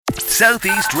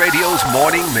Southeast Radio's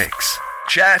morning mix.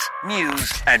 Chat,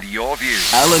 news and your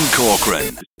views. Alan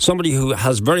Corcoran. Somebody who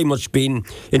has very much been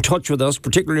in touch with us,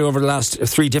 particularly over the last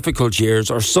 3 difficult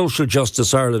years, are Social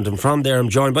Justice Ireland. And from there I'm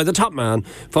joined by the top man,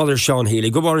 Fr Sean Healy.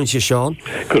 Good morning to you, Sean.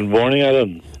 Good morning,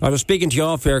 Alan. I was speaking to you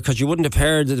off air because you wouldn't have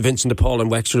heard the Vincent de Paul and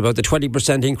Wexford about the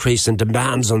 20% increase in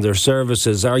demands on their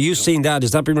services. Are you seeing that?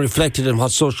 Is that being reflected in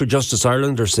what Social Justice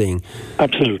Ireland are seeing?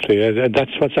 Absolutely. And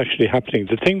that's what's actually happening.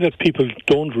 The thing that people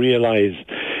don't realise,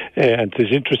 and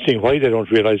it's interesting why they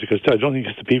don't realise it, because I don't think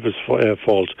it's the people's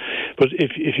fault, but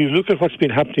if you look at what's been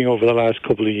happening over the last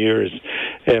couple of years,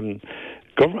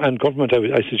 government,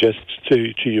 I suggest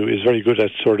to you, is very good at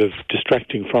sort of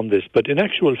distracting from this. But in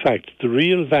actual fact, the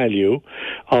real value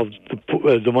of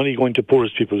the money going to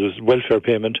poorest people's welfare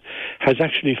payment has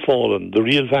actually fallen. The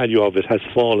real value of it has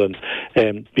fallen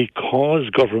because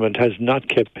government has not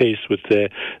kept pace with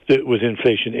with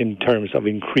inflation in terms of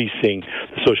increasing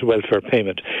the social welfare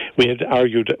payment. We had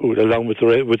argued, along with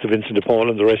the Vincent de Paul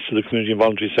and the rest of the community and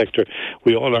voluntary sector,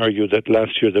 we all argued that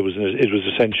last year it was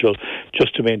essential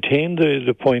just to maintain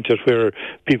the point at where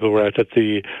people were at, that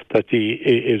the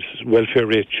welfare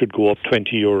rate should go up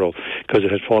 €20 because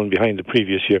it had fallen behind the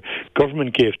previous year.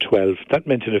 Government gave 12. That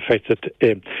meant in effect that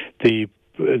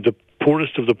the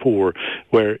poorest of the poor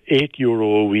were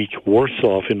 €8 a week worse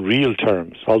off in real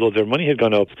terms. Although their money had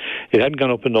gone up, it hadn't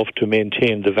gone up enough to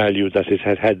maintain the value that it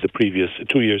had had the previous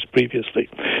 2 years previously.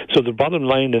 So the bottom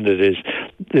line in it is,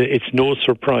 it's no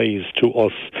surprise to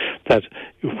us that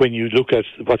when you look at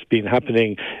what's been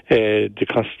happening,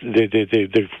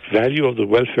 the value of the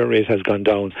welfare rate has gone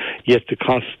down, yet the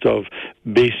cost of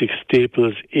basic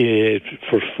staples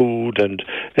for food and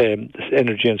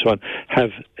energy and so on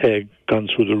have gone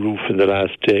through the roof in the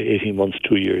last 18 months,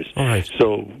 2 years. All right.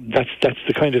 So that's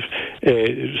the kind of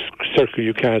circle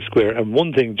you can't square. And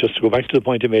one thing, just to go back to the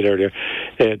point I made earlier,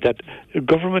 that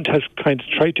government has kind of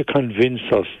tried to convince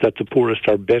us that the poorest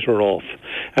are better off,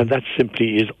 and that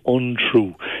simply is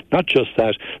untrue. Not just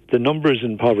that, the numbers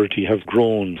in poverty have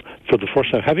grown for the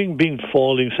first time, having been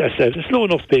falling at a slow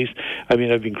enough pace. I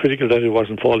mean, I've been critical that it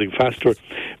wasn't falling faster,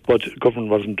 but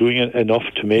government wasn't doing enough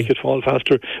to make it fall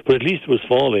faster, but at least it was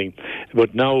falling.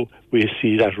 But now we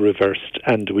see that reversed,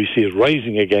 and we see it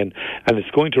rising again, and it's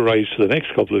going to rise for the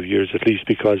next couple of years at least,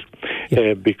 because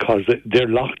they're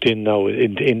locked in now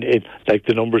in like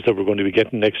the numbers that we're going to be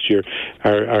getting next year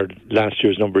are last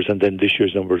year's numbers, and then this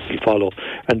year's numbers will follow,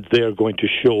 and they're going to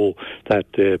show that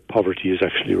poverty is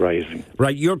actually rising.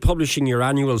 Right, you're publishing your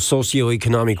annual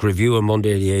socio-economic review on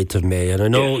Monday the 8th of May, and I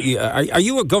know, yes. Are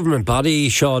you a government body,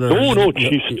 Sean? No,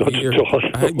 geez, not at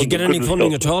all. Do you get any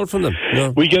funding at all from them?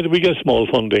 No? We get small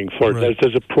funding for. Right.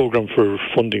 There's a program for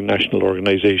funding national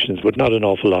organisations, but not an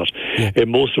awful lot. Yeah.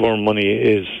 Most of our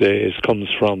money comes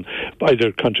from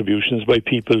either contributions by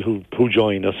people who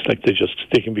join us, like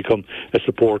they can become a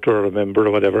supporter or a member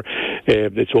or whatever.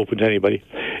 It's open to anybody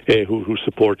who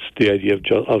supports the idea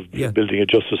of building a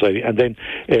just society. And then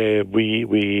we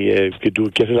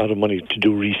get a lot of money to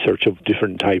do research of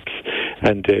different types,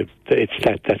 and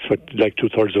that's what, like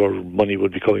 2/3 of our money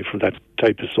would be coming from that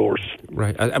type of source.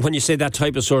 Right. And when you say that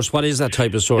type of source, what is that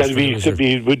type of source? We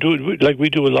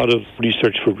do a lot of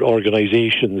research for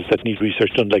organisations that need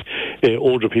research done, like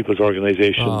older people's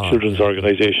organisations, children's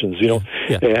organisations,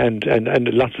 and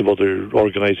lots of other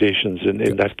organisations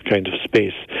in that kind of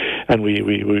space. And we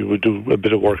would do a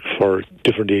bit of work for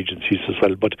different agencies as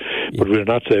well. But we're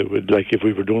not like, if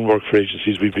we were doing work for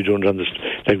agencies, we'd be doing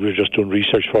we're just doing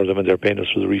research for them, and they're paying us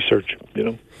for the research.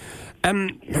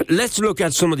 Let's look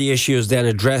at some of the issues then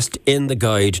addressed in the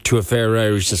Guide to a Fair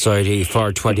Irish Society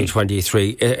for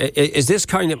 2023. Is this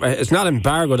kind of, it's not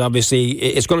embargoed obviously,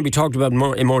 it's going to be talked about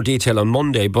in more detail on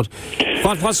Monday, but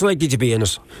what's likely to be in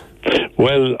it?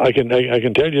 Well, I can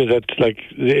tell you that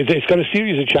it's got a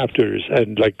series of chapters,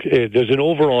 and there's an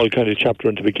overall kind of chapter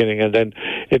in the beginning, and then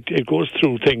it goes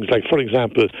through things like, for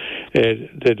example,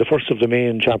 the first of the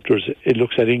main chapters, it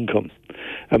looks at income,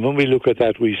 and when we look at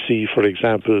that, we see, for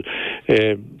example,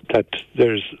 that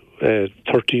there's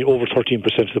over 13%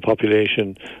 of the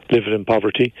population living in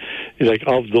poverty. Like,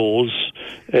 of those,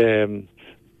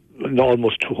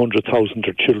 almost 200,000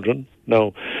 are children.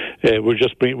 Now,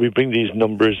 we bring these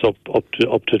numbers up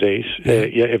to date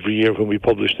every year when we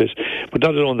publish this. But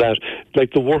not only that,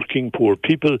 like the working poor,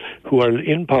 people who are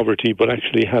in poverty but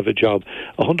actually have a job,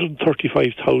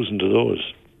 135,000 of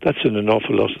those That's in an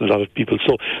awful lot of people.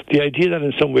 So the idea that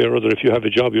in some way or other, if you have a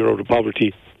job, you're out of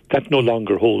poverty, that no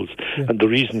longer holds. Yeah. And the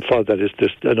reason for that is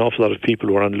there's an awful lot of people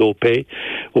who are on low pay.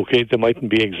 Okay, they mightn't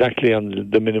be exactly on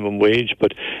the minimum wage,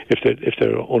 but if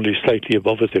they're only slightly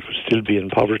above it, they could still be in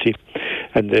poverty.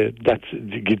 And that's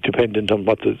dependent on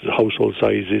what the household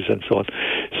size is and so on.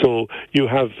 So you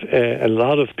have a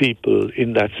lot of people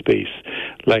in that space,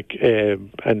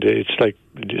 and it's like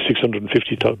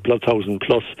 650,000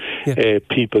 plus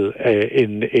people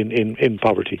in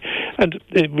poverty. And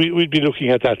we'd be looking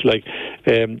at that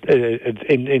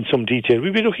in some detail.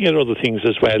 We'd be looking at other things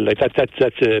as well. Like that's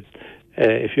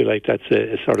if you like, that's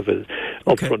a sort of a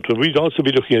upfront. But we'd also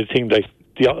be looking at a thing like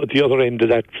the other end of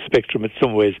that spectrum in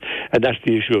some ways, and that's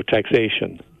the issue of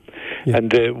taxation. Yeah.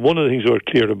 And one of the things we're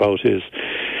clear about is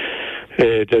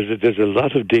there's a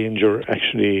lot of danger.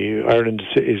 Actually, Ireland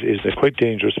is in a quite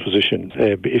dangerous position.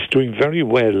 It's doing very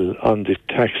well on the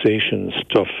taxation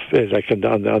stuff,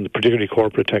 on the particularly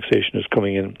corporate taxation is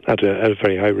coming in at a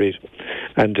very high rate,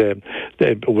 and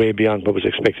way beyond what was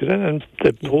expected. And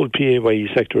the whole PAYE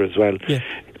sector as well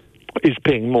is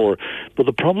paying more. But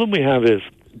the problem we have is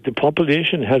the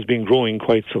population has been growing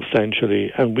quite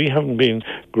substantially, and we haven't been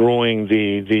growing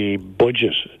the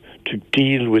budget to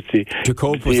deal with the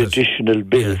additional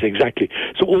bills. Yeah. Exactly.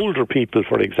 So older people,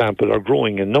 for example, are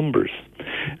growing in numbers,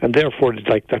 and therefore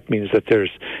that means that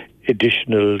there's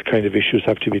additional kind of issues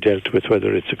have to be dealt with,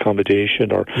 whether it's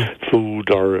accommodation or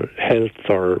food or health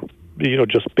or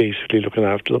just basically looking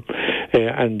after them,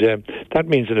 and that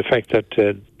means in effect that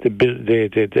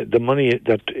the money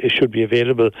that should be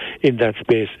available in that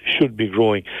space should be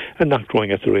growing and not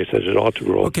growing at the rate that it ought to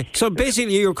grow. Okay, so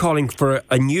basically you're calling for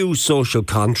a new social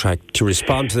contract to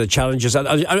respond to the challenges.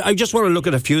 I just want to look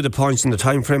at a few of the points in the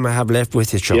time frame I have left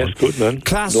with you, Sean. Yes, good man.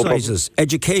 Class sizes,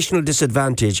 educational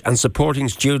disadvantage, and supporting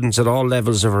students at all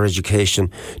levels of our education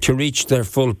to reach their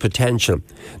full potential.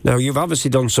 Now, you've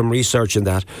obviously done some research in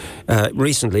that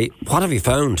recently. What have you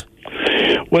found?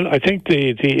 Well, I think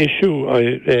the issue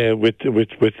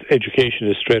with education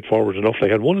is straightforward enough.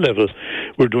 Like at one level,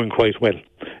 we're doing quite well.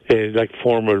 Like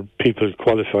former people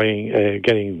qualifying,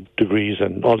 getting degrees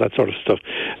and all that sort of stuff,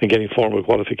 and getting formal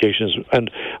qualifications,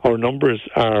 and our numbers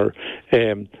are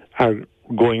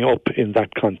going up in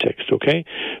that context. Okay,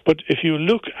 but if you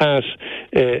look at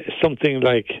something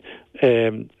like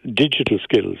digital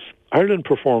skills, Ireland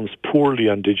performs poorly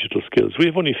on digital skills. We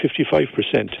have only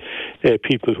 55%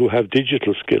 people who have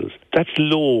digital skills. That's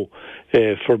low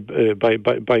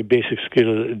by basic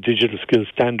digital skill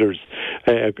standards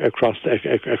across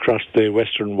the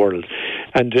Western world.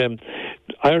 And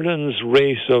Ireland's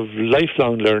rate of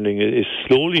lifelong learning is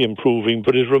slowly improving,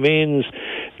 but it remains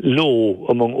low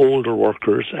among older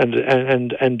workers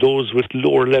and those with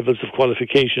lower levels of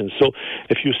qualifications. So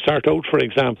if you start out, for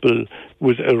example,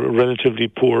 with a relatively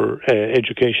poor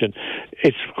education,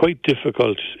 it's quite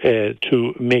difficult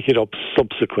to make it up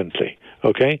subsequently.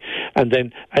 Okay, and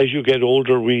then as you get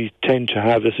older, we tend to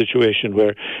have a situation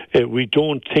where we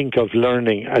don't think of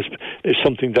learning as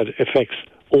something that affects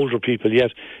older people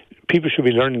yet. People should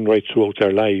be learning right throughout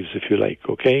their lives, if you like,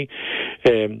 okay?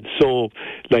 So,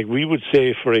 like we would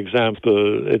say, for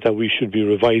example, that we should be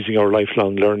revising our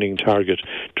lifelong learning target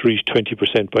to reach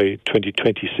 20% by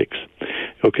 2026.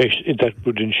 Okay, that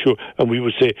would ensure, and we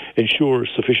would say, ensure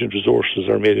sufficient resources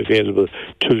are made available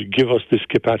to give us this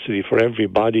capacity for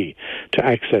everybody to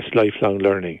access lifelong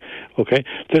learning. Okay,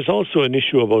 there's also an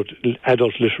issue about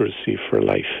adult literacy for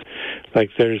life.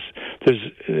 Like there's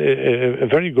a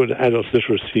very good adult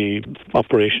literacy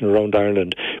operation around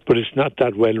Ireland, but it's not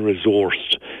that well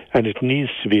resourced, and it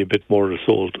needs to be a bit more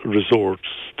resourced.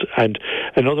 And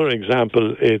another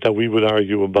example that we would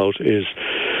argue about is,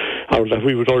 or that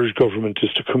we would urge government,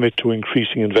 is to commit to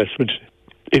increasing investment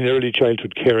in early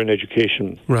childhood care and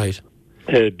education. Right.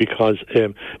 Because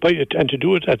and to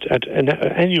do it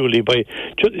annually by,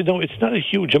 it's not a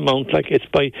huge amount, like it's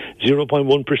by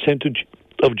 0.1%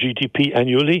 of GDP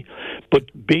annually, but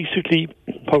basically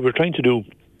what we're trying to do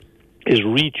is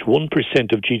reach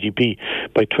 1% of GDP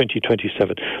by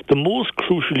 2027. The most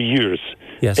crucial years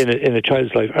in a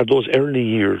child's life are those early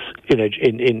years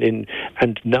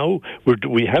and now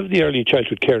we have the early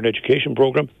childhood care and education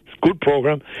program. Good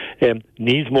program,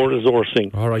 needs more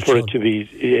resourcing for it to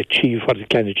achieve what it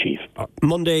can achieve.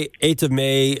 Monday, 8th of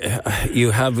May,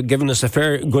 you have given us a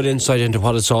fair good insight into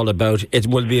what it's all about. It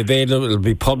will be available, it will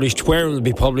be published. Where will it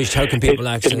be published? How can people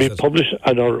access it? It'll be published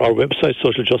on our website,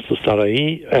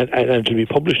 socialjustice.ie, and it'll be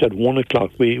published at 1 o'clock.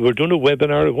 We're doing a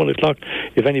webinar at 1 o'clock.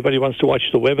 If anybody wants to watch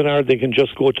the webinar, they can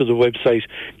just go to the website,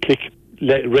 click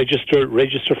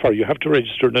register for. You have to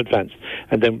register in advance,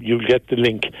 and then you'll get the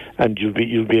link, and you'll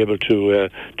be able to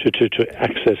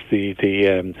access the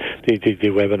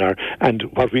webinar. And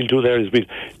what we'll do there is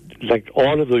like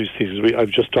all of those things,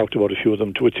 I've just talked about a few of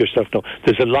them with yourself now.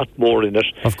 There's a lot more in it.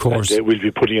 Of course. And, we'll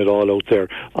be putting it all out there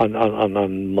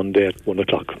on Monday at 1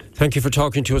 o'clock. Thank you for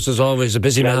talking to us as always. A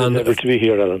busy man. Glad to be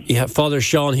here, Alan. Yeah, Father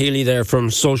Sean Healy there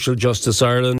from Social Justice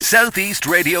Ireland. Southeast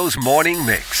Radio's morning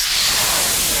mix.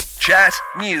 Chat,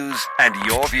 news and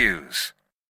your views.